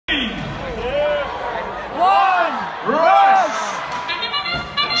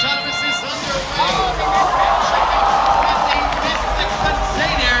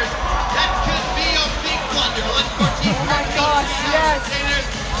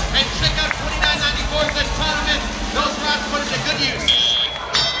And check out 29.94 the tournament. Those rods put into good use.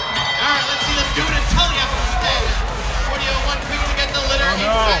 Alright, let's see them do it in Tully instead. 40.01 quick to get the litter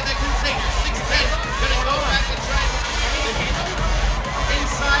inside the container. 610 gonna go back and try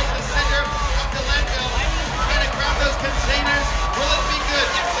inside the center of the landfill. Gonna grab those containers. Will it be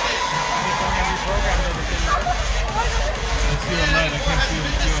good? Yes, it is. Let's see on that. I can't see what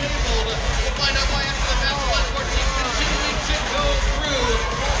it's doing. We'll find out why after the battle 114 continuing to go through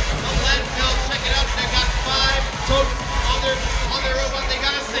the landfill. Check it out. They got 5 totes on their robot. They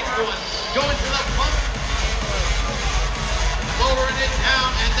got a 6th one. Going to the pump. Lowering it down,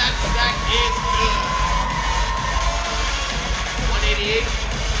 and that stack is good. 188.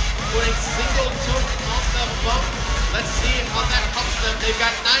 Putting single totes on the bump. Let's see how that helps them. They've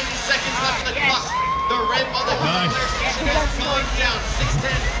got 90 seconds left on the clock. The rim on the player station is going down.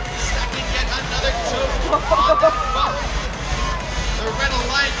 610 stacking yet another tote on the bump. The Red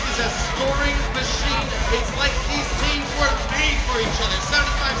Alliance is a scoring machine. It's like these teams were made for each other.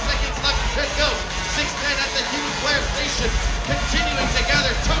 75 seconds left to go. 610 at the human player station. Continuing to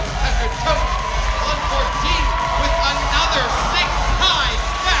gather tote after tote. 114 with another 6-high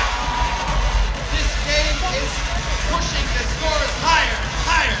back. This game is pushing the scores higher,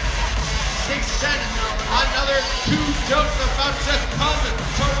 higher. 610, another 2 totes about to come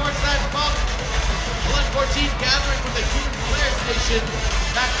towards that bump. 114 gathering from the human player station.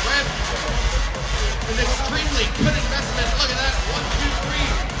 That ramp, an extremely good investment. Look at that. 1, 2, 3,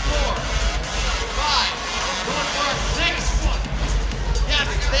 4, 5. Going for a 6th one. Yes,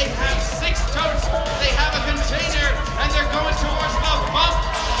 they have 6 totes. They have a container, and they're going towards the bump.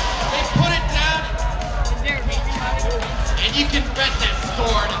 They put it down, and you can bet that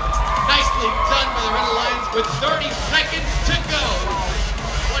scored. Nicely done by the Red Alliance with 30 seconds to go.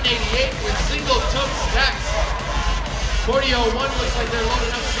 188 with single tote stacks. 40.01 looks like they're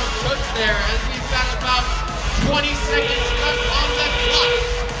loading up some totes there, and we've got about 20 seconds left on the clock.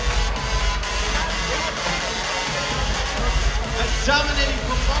 A dominating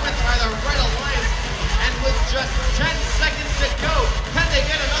performance by the Red Alliance, and with just 10 seconds to go, can they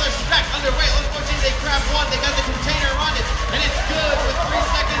get another stack underway? 114, they grab one, they got the container on it, and it's good.